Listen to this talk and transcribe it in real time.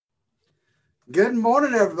Good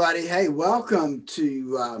morning, everybody. Hey, welcome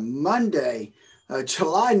to Monday,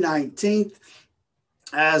 July 19th,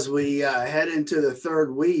 as we head into the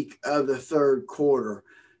third week of the third quarter.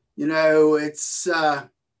 Hey,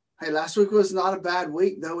 last week was not a bad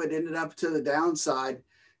week, though it ended up to the downside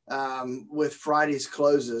with Friday's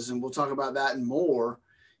closes, and we'll talk about that and more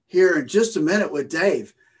here in just a minute with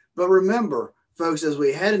Dave. But remember, folks, as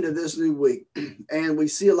we head into this new week and we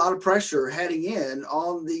see a lot of pressure heading in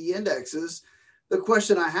on the indexes, the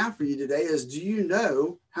question I have for you today is, do you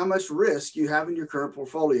know how much risk you have in your current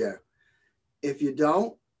portfolio? If you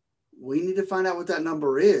don't, we need to find out what that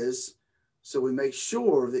number is so we make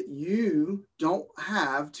sure that you don't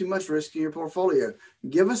have too much risk in your portfolio.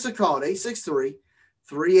 Give us a call at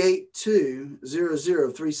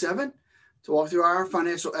 863-382-0037 to walk through our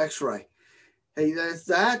financial x-ray. Hey, that's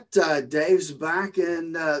that. Dave's back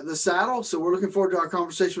in the saddle, so we're looking forward to our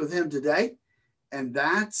conversation with him today. And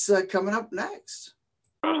that's coming up next.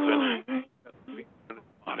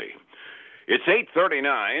 It's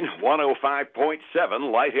 8:39,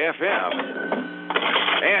 105.7 Light FM.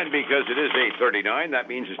 And because it is 8:39, that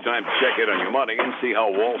means it's time to check in on your money and see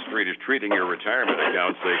how Wall Street is treating your retirement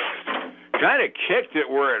accounts. They kind of kicked it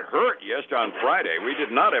where it hurt on Friday. We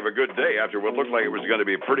did not have a good day after what looked like it was going to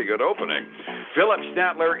be a pretty good opening. Phillip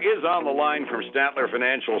Statler is on the line from Statler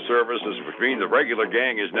Financial Services, which means the regular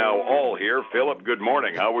gang is now all here. Phillip, good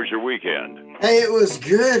morning. How was your weekend? Hey, it was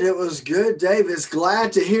good. It was good, Dave. It's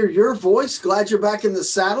glad to hear your voice. Glad you're back in the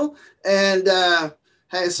saddle. And,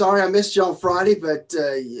 hey, sorry I missed you on Friday, but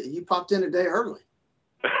you popped in a day early.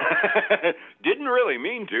 Didn't really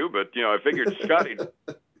mean to, but, I figured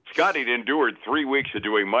Scotty'd endured 3 weeks of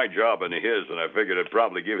doing my job and his, and I figured I'd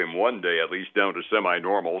probably give him one day at least down to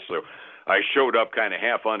semi-normal, so I showed up kind of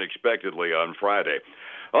half unexpectedly on Friday.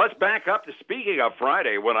 Well, let's back up to speaking of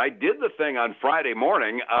Friday. When I did the thing on Friday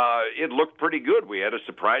morning, it looked pretty good. We had a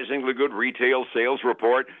surprisingly good retail sales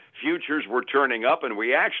report. Futures were turning up, and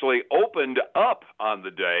we actually opened up on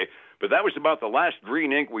the day. But that was about the last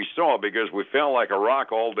green ink we saw because we fell like a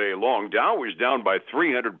rock all day long. Dow was down by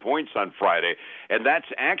 300 points on Friday, and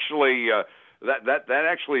that's actually that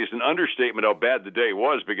actually is an understatement how bad the day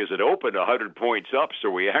was because it opened 100 points up, so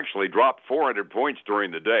we actually dropped 400 points during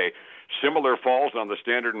the day. Similar falls on the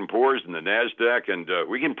Standard & Poor's and the NASDAQ, and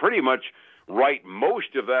we can pretty much write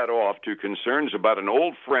most of that off to concerns about an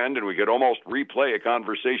old friend, and we could almost replay a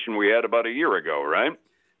conversation we had about a year ago, right?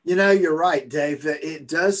 You're right, Dave. It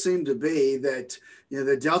does seem to be that,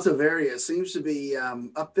 the Delta variant seems to be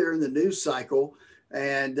up there in the news cycle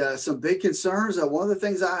and some big concerns. One of the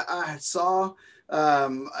things I saw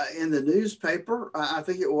in the newspaper, I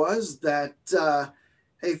think it was that,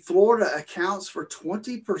 hey, Florida accounts for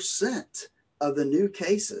 20% of the new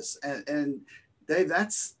cases. And Dave,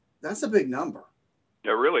 that's a big number. It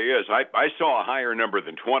really is. I saw a higher number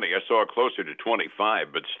than 20. I saw it closer to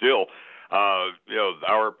 25, but still,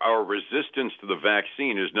 our resistance to the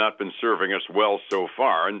vaccine has not been serving us well so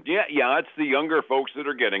far. And yeah, it's the younger folks that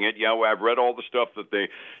are getting it. Yeah, I've read all the stuff that they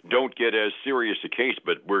don't get as serious a case,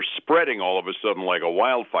 but we're spreading all of a sudden like a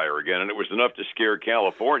wildfire again. And it was enough to scare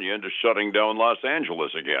California into shutting down Los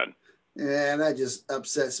Angeles again. Yeah, that just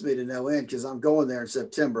upsets me to no end because I'm going there in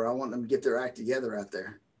September. I want them to get their act together out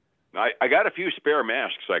there. I got a few spare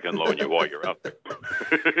masks I can loan you while you're out there.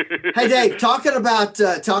 Hey, Dave, talking about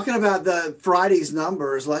the Friday's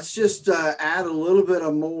numbers, let's just add a little bit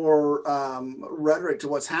of more rhetoric to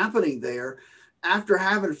what's happening there. After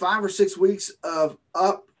having 5 or 6 weeks of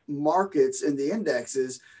up markets in the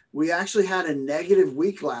indexes, we actually had a negative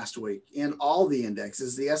week last week in all the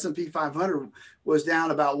indexes. The S&P 500 was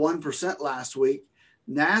down about 1% last week.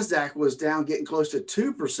 NASDAQ was down getting close to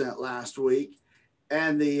 2% last week.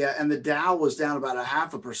 And the Dow was down about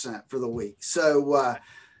 0.5% for the week. So,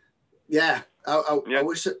 I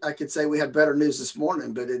wish I could say we had better news this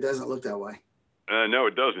morning, but it doesn't look that way. No,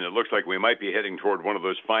 it doesn't. It looks like we might be heading toward one of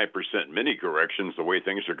those 5% mini corrections the way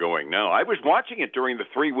things are going now. I was watching it during the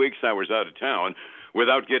 3 weeks I was out of town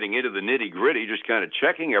without getting into the nitty-gritty, just kind of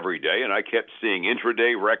checking every day, and I kept seeing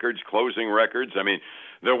intraday records, closing records. I mean,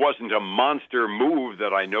 there wasn't a monster move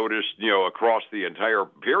that I noticed, across the entire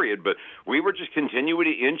period, but we were just continuing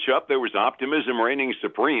to inch up. There was optimism reigning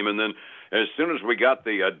supreme, and then as soon as we got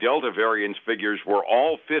the Delta variance figures where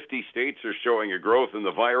all 50 states are showing a growth in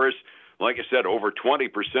the virus, like I said, over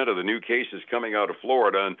 20% of the new cases coming out of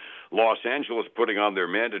Florida and Los Angeles putting on their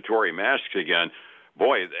mandatory masks again,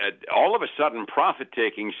 boy, all of a sudden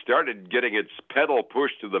profit-taking started getting its pedal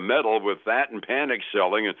pushed to the metal with that and panic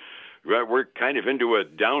selling, and we're kind of into a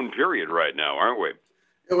down period right now, aren't we?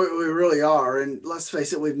 We really are. And let's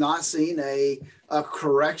face it, we've not seen a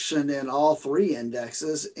correction in all three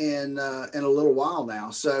indexes in a little while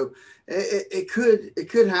now. So it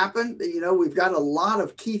could happen. You know, we've got a lot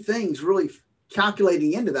of key things really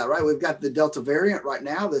calculating into that, right? We've got the Delta variant right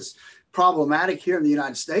now that's problematic here in the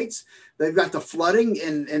United States. They've got the flooding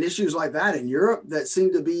and issues like that in Europe that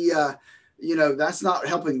seem to be, you know, that's not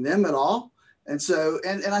helping them at all. And so,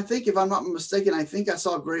 and I think if I'm not mistaken, I think I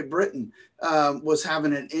saw Great Britain was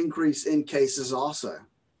having an increase in cases also.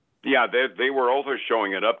 Yeah, they were also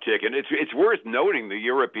showing an uptick, and it's worth noting the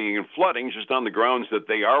European flooding just on the grounds that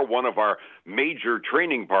they are one of our major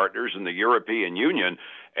trading partners in the European Union,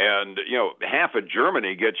 and you know half of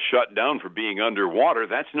Germany gets shut down for being underwater.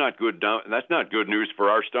 That's not good. That's not good news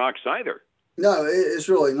for our stocks either. No, it's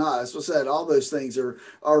really not. As I said, all those things are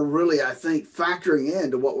really, I think, factoring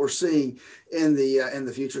into what we're seeing in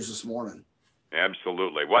the futures this morning.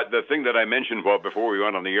 Absolutely. What the thing that I mentioned before we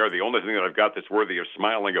went on the air, the only thing that I've got that's worthy of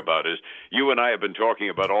smiling about is you and I have been talking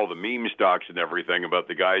about all the meme stocks and everything about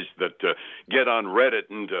the guys that get on Reddit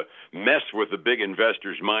and mess with the big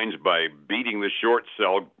investors' minds by beating the short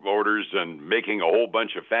sell orders and making a whole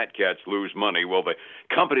bunch of fat cats lose money. Well, the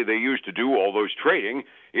company they use to do all those trading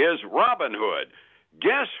is Robinhood.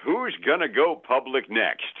 Guess who's going to go public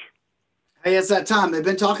next? Hey, it's that time. They've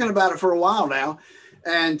been talking about it for a while now.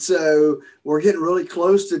 And so we're getting really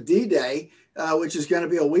close to D-Day, which is going to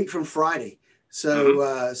be a week from Friday. So,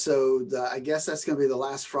 I guess that's going to be the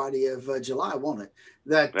last Friday of July, won't it?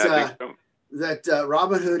 That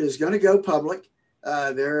Robinhood is going to go public.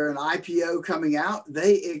 They're an IPO coming out.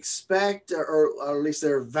 They expect, or at least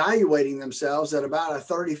they're evaluating themselves at about a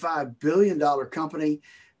 $35 billion company.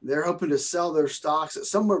 They're hoping to sell their stocks at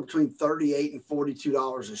somewhere between $38 and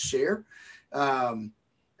 $42 a share.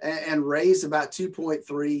 And raised about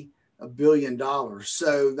 $2.3 billion.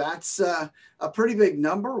 So that's a pretty big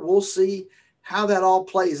number. We'll see how that all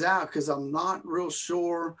plays out because I'm not real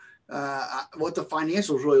sure what the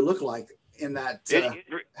financials really look like in that,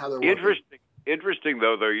 how they're working. Interesting,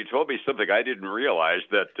 though, you told me something I didn't realize,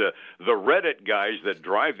 that the Reddit guys that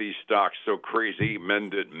drive these stocks so crazy, men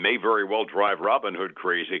that may very well drive Robinhood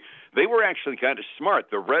crazy, they were actually kind of smart.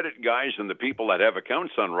 The Reddit guys and the people that have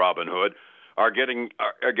accounts on Robinhood are getting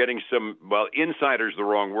some, well, insiders the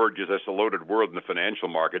wrong word because that's a loaded word in the financial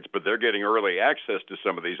markets, but they're getting early access to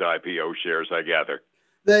some of these IPO shares, I gather.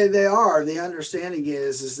 They are. The understanding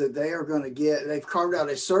is that they are going to they've carved out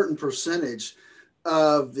a certain percentage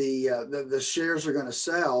of the shares are going to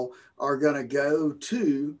sell are going to go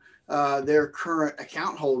to their current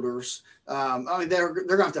account holders. I mean, they're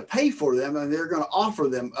going to have to pay for them and they're going to offer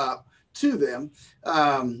them up to them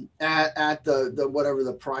at the whatever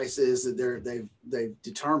the price is that they've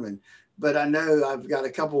determined. But I know I've got a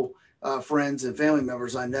couple friends and family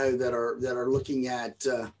members I know that are looking at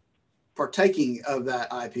partaking of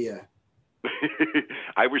that IPO.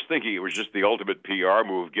 I was thinking it was just the ultimate PR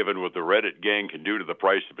move, given what the Reddit gang can do to the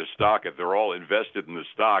price of a stock. If they're all invested in the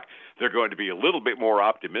stock, they're going to be a little bit more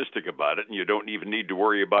optimistic about it, and you don't even need to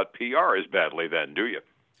worry about PR as badly then, do you?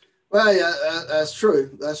 Well, yeah, that's true.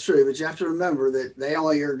 That's true. But you have to remember that they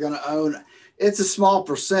only are going to own, it's a small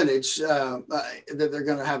percentage that they're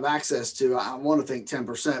going to have access to. I want to think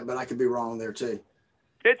 10%, but I could be wrong there too.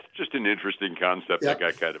 It's just an interesting concept. Yep. I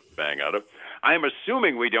got kind of a bang out of. I'm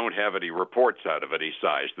assuming we don't have any reports out of any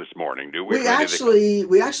size this morning, do we? We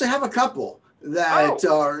actually have a couple that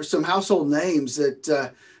are some household names that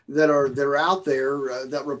are out there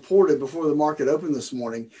that reported before the market opened this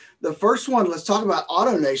morning. The first one, let's talk about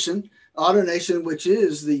AutoNation. AutoNation, which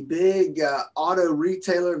is the big auto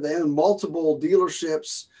retailer. They own multiple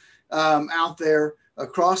dealerships out there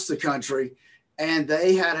across the country. And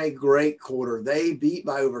they had a great quarter. They beat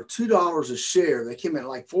by over $2 a share. They came in at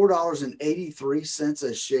like $4.83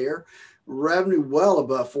 a share. Revenue well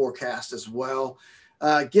above forecast as well.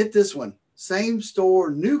 Get this one. Same store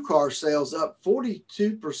new car sales up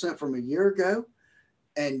 42% from a year ago,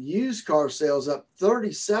 and used car sales up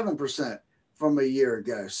 37% from a year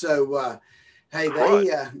ago. So, hey,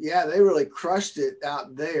 they really crushed it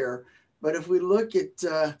out there. But if we look at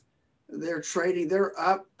their trading, they're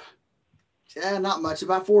up. Yeah, not much,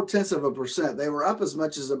 about 0.4%. They were up as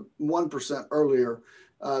much as 1% earlier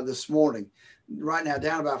this morning. Right now,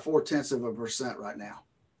 down about 0.4% right now.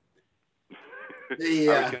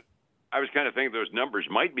 I was kind of thinking those numbers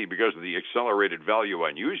might be because of the accelerated value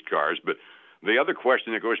on used cars, but the other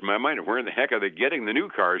question that goes to my mind is where in the heck are they getting the new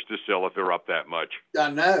cars to sell if they're up that much?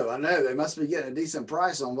 I know. They must be getting a decent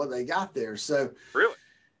price on what they got there. So really,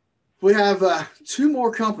 we have two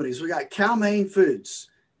more companies. We got Cal-Maine Foods.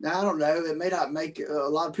 Now, I don't know. It may not make a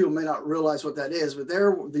lot of people may not realize what that is, but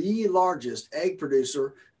they're the largest egg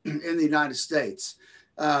producer in the United States.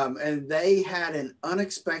 And they had an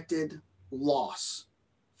unexpected loss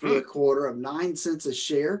for the quarter of 9 cents a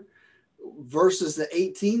share versus the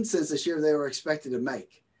 18 cents a share they were expected to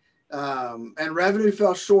make. And revenue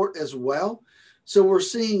fell short as well. So we're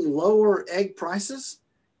seeing lower egg prices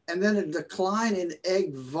and then a decline in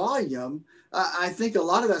egg volume. I think a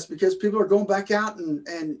lot of that's because people are going back out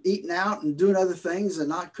and eating out and doing other things and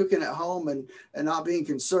not cooking at home and not being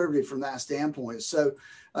conservative from that standpoint. So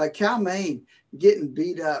Cal Maine getting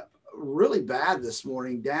beat up really bad this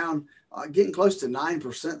morning, down getting close to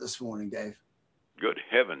 9% this morning, Dave. Good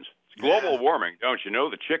heavens. It's global warming, don't you know?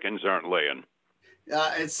 The chickens aren't laying.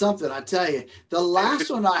 It's something, I tell you. The last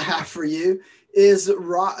one I have for you is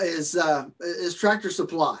Tractor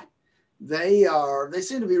Supply. They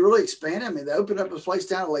seem to be really expanding. I mean, they opened up a place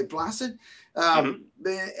down in Lake Placid, and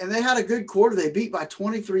they had a good quarter. They beat by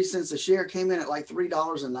 23 cents a share, came in at like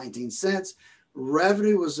 $3.19.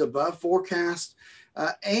 Revenue was above forecast.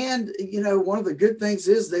 And, one of the good things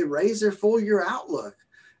is they raised their full year outlook.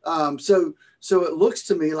 So it looks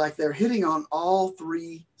to me like they're hitting on all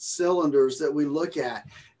three cylinders that we look at.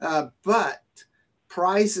 But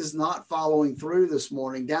price is not following through this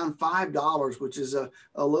morning, down $5, which is a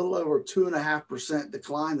little over 2.5%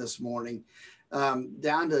 decline this morning,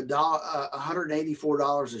 down to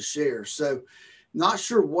 $184 a share. So not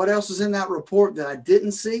sure what else is in that report that I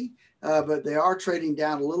didn't see, but they are trading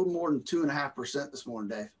down a little more than 2.5% this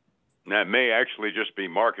morning, Dave. That may actually just be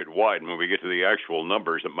market wide. And when we get to the actual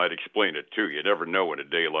numbers, it might explain it too. You never know in a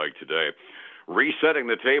day like today. Resetting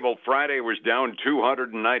the table, Friday was down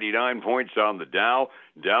 299 points on the Dow,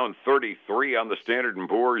 down 33 on the Standard &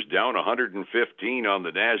 Poor's, down 115 on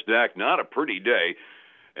the NASDAQ. Not a pretty day.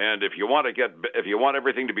 And if you want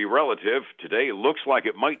everything to be relative, today looks like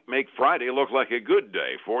it might make Friday look like a good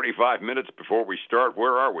day. 45 minutes before we start,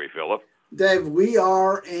 where are we, Phillip? Dave, we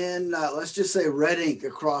are in, let's just say, red ink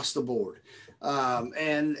across the board.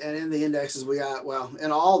 And in the indexes,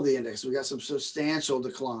 in all the indexes, we got some substantial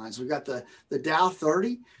declines. We got the Dow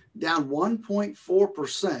 30 down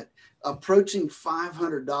 1.4%, approaching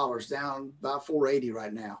 $500, down about $480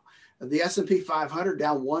 right now. The S&P 500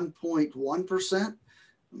 down 1.1%, a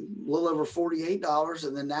little over $48,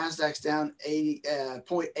 and the NASDAQ's down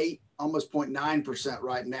 0.8, almost 0.9%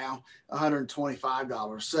 right now,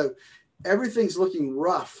 $125. So everything's looking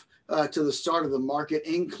rough to the start of the market,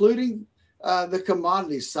 including the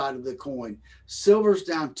commodities side of the coin. Silver's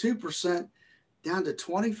down 2%, down to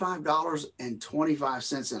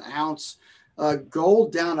 $25.25 an ounce.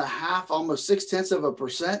 Gold down a half, almost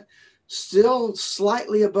 0.6%, still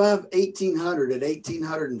slightly above 1,800 at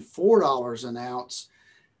 $1,804 an ounce.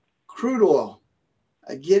 Crude oil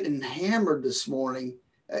getting hammered this morning.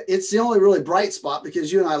 It's the only really bright spot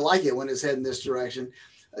because you and I like it when it's heading this direction.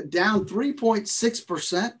 Down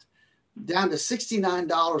 3.6%, down to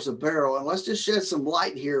 $69 a barrel. And let's just shed some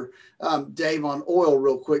light here, Dave, on oil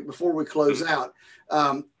real quick before we close out.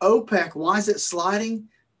 OPEC, why is it sliding?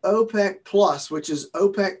 OPEC Plus, which is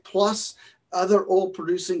OPEC plus other oil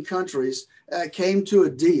producing countries, came to a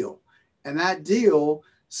deal. And that deal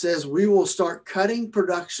says we will start cutting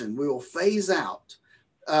production. We will phase out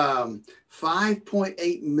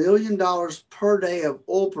 $5.8 million per day of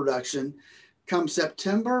oil production come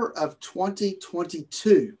September of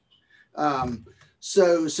 2022.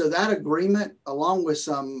 So that agreement, along with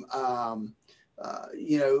some,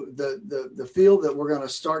 the field that we're going to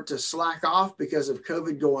start to slack off because of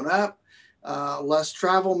COVID going up, less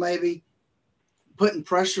travel maybe, putting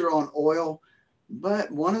pressure on oil.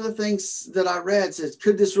 But one of the things that I read says,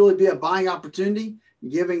 could this really be a buying opportunity,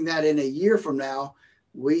 given that in a year from now,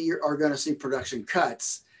 we are going to see production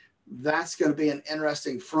cuts? That's going to be an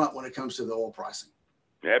interesting front when it comes to the oil pricing.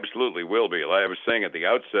 Absolutely will be. Like I was saying at the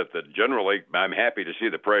outset that generally I'm happy to see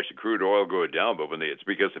the price of crude oil go down, but when it's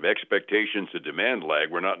because of expectations of demand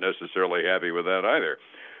lag, we're not necessarily happy with that either.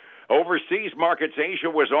 Overseas markets, Asia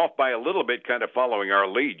was off by a little bit, kind of following our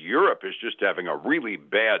lead. Europe is just having a really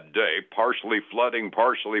bad day, partially flooding,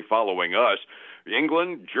 partially following us.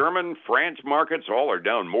 England, German, France markets all are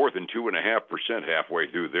down more than 2.5% halfway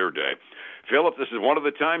through their day. Phillip, this is one of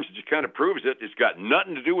the times that just kind of proves it. It's got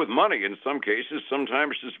nothing to do with money in some cases.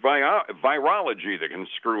 Sometimes it's virology that can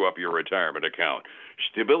screw up your retirement account.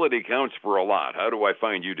 Stability counts for a lot. How do I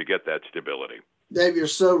find you to get that stability? Dave, you're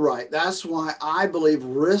so right. That's why I believe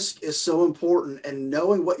risk is so important, and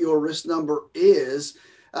knowing what your risk number is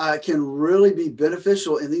can really be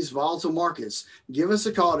beneficial in these volatile markets. Give us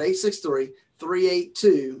a call at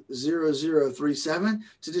 866-382-0037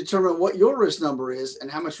 to determine what your risk number is and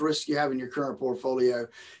how much risk you have in your current portfolio.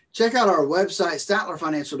 Check out our website,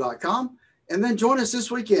 statlerfinancial.com, and then join us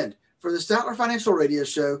this weekend for the Statler Financial Radio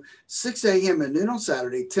Show, 6 a.m. and noon on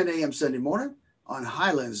Saturday, 10 a.m. Sunday morning on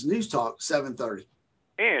Highlands News Talk 730.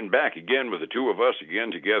 And back again with the two of us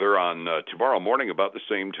again together on tomorrow morning about the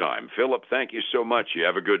same time. Phillip, thank you so much. You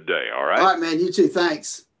have a good day, all right? All right, man. You too.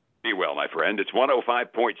 Thanks. Be well, my friend. It's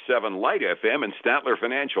 105.7 Light FM and Statler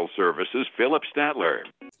Financial Services, Phillip Statler.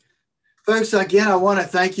 Folks, again, I want to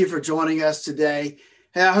thank you for joining us today.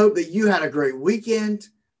 Hey, I hope that you had a great weekend.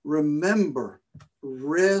 Remember,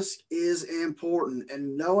 risk is important,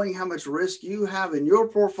 and knowing how much risk you have in your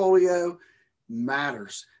portfolio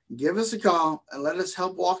matters. Give us a call and let us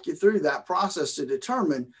help walk you through that process to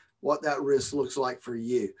determine what that risk looks like for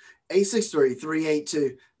you.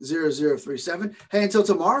 863-382-0037. Hey, until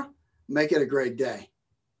tomorrow, make it a great day.